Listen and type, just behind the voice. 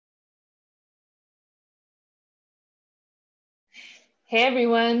Hey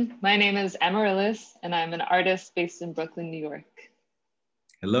everyone, my name is Amaryllis and I'm an artist based in Brooklyn, New York.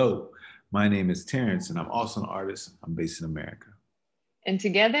 Hello, my name is Terence and I'm also an artist. I'm based in America. And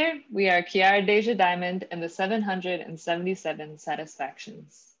together we are Kiara Daja Diamond and the 777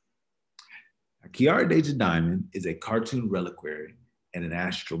 Satisfactions. Kiara Daja Diamond is a cartoon reliquary and an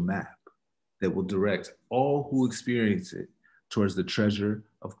astral map that will direct all who experience it towards the treasure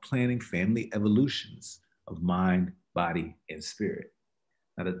of planning family evolutions of mind, body, and spirit.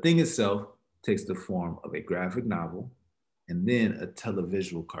 Now, the thing itself takes the form of a graphic novel and then a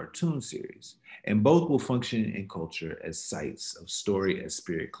televisual cartoon series, and both will function in culture as sites of story as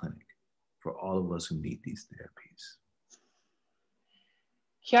spirit clinic for all of us who need these therapies.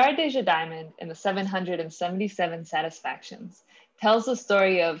 Kiara Daja Diamond and the 777 Satisfactions tells the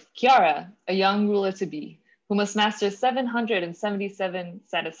story of Kiara, a young ruler-to-be, who must master 777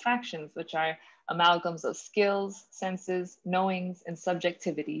 satisfactions, which are amalgams of skills, senses, knowings, and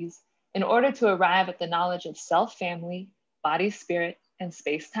subjectivities, in order to arrive at the knowledge of self, family, body, spirit, and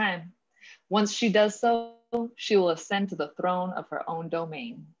space-time. Once she does so, she will ascend to the throne of her own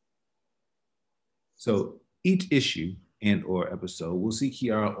domain. So each issue and or episode will see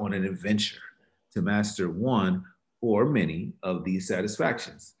Kiara on an adventure to master one or many of these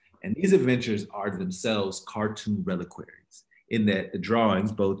satisfactions. And these adventures are themselves cartoon reliquaries in that the drawings,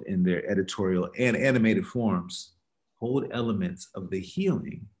 both in their editorial and animated forms, hold elements of the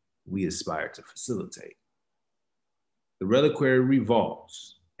healing we aspire to facilitate. The reliquary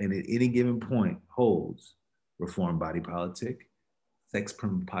revolves and at any given point holds reformed body politic, sex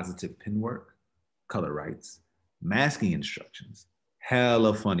positive pen work, color rights, masking instructions,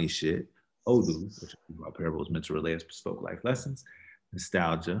 hella funny shit, Odu, which are parables meant to relay as bespoke life lessons,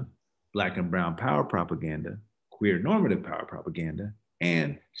 nostalgia, Black and brown power propaganda, queer normative power propaganda,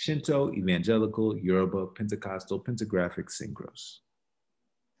 and Shinto, evangelical, Yoruba, Pentecostal, pentagraphic synchros.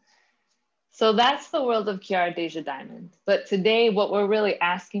 So that's the world of Kiara Daja Diamond. But today, what we're really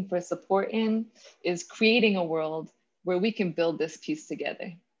asking for support in is creating a world where we can build this piece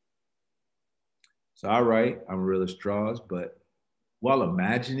together. So I write Amaryllis draws, but while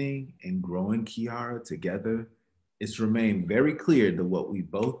imagining and growing Kiara together, it's remained very clear that what we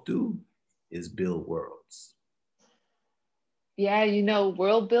both do is build worlds. Yeah,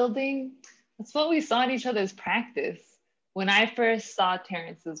 world building, that's what we saw in each other's practice. When I first saw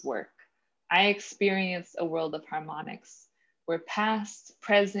Terence's work, I experienced a world of harmonics where past,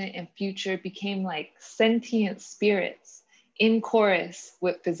 present, and future became like sentient spirits in chorus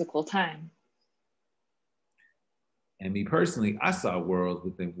with physical time. And me personally, I saw worlds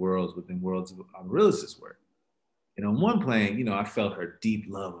within worlds within worlds of Amaryllis' work. And on one plane, I felt her deep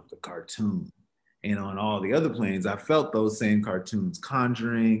love of the cartoon. And on all the other planes, I felt those same cartoons,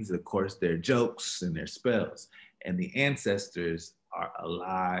 conjurings, of course, their jokes and their spells. And the ancestors are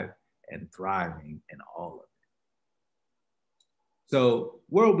alive and thriving in all of it. So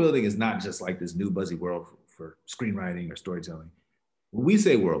world building is not just like this new buzzy world for screenwriting or storytelling. When we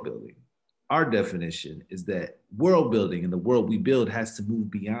say world building, our definition is that world building and the world we build has to move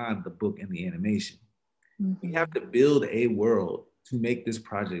beyond the book and the animation. Mm-hmm. We have to build a world to make this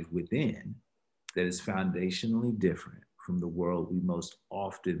project within that is foundationally different from the world we most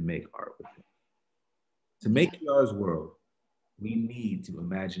often make art within. To make Kiara's world, we need to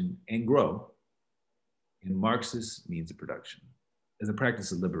imagine and grow in Marxist means of production as a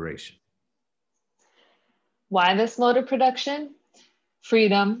practice of liberation. Why this mode of production?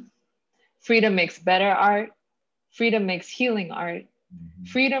 Freedom. Freedom makes better art. Freedom makes healing art. Mm-hmm.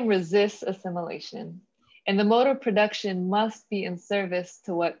 Freedom resists assimilation. And the mode of production must be in service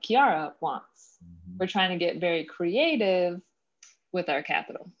to what Kiara wants. Mm-hmm. We're trying to get very creative with our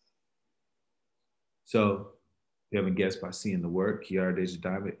capital. So, you haven't guessed by seeing the work, Kiara Daja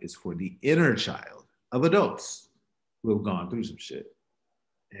Diamond is for the inner child of adults who have gone through some shit.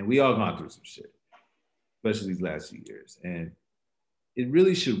 And we all gone through some shit, especially these last few years. And it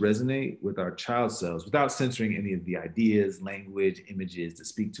really should resonate with our child selves without censoring any of the ideas, language, images that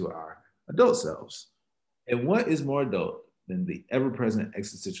speak to our adult selves. And what is more adult than the ever-present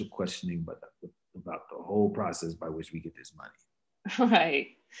existential questioning about the whole process by which we get this money?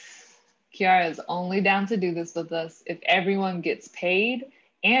 Right. Kiara is only down to do this with us if everyone gets paid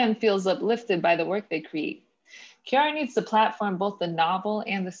and feels uplifted by the work they create. Kiara needs to platform both the novel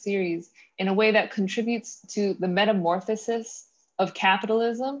and the series in a way that contributes to the metamorphosis of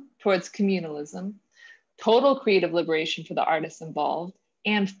capitalism towards communalism, total creative liberation for the artists involved,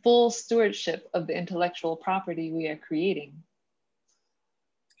 and full stewardship of the intellectual property we are creating.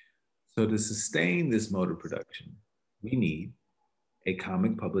 So to sustain this mode of production, we need a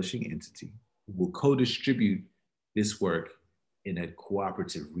comic publishing entity who will co-distribute this work in a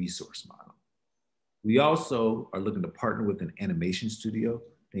cooperative resource model. We also are looking to partner with an animation studio,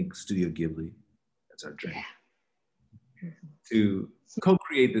 think Studio Ghibli, that's our dream, to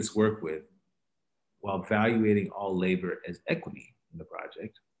co-create this work with while evaluating all labor as equity in the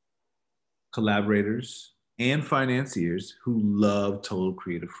project. Collaborators and financiers who love total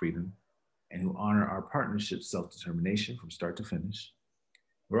creative freedom and who honor our partnership self-determination from start to finish.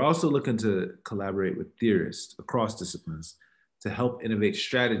 We're also looking to collaborate with theorists across disciplines to help innovate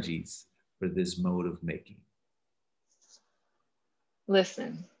strategies for this mode of making.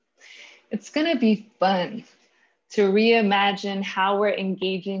 Listen, it's gonna be fun to reimagine how we're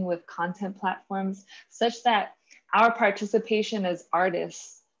engaging with content platforms such that our participation as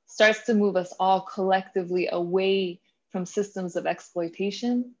artists starts to move us all collectively away from systems of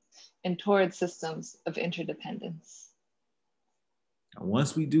exploitation and towards systems of interdependence. And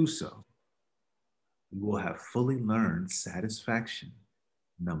once we do so, we will have fully learned satisfaction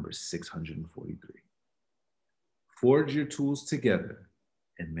number 643. Forge your tools together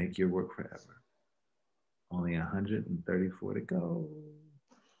and make your work forever. Only 134 to go.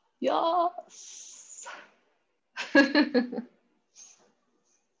 Yes.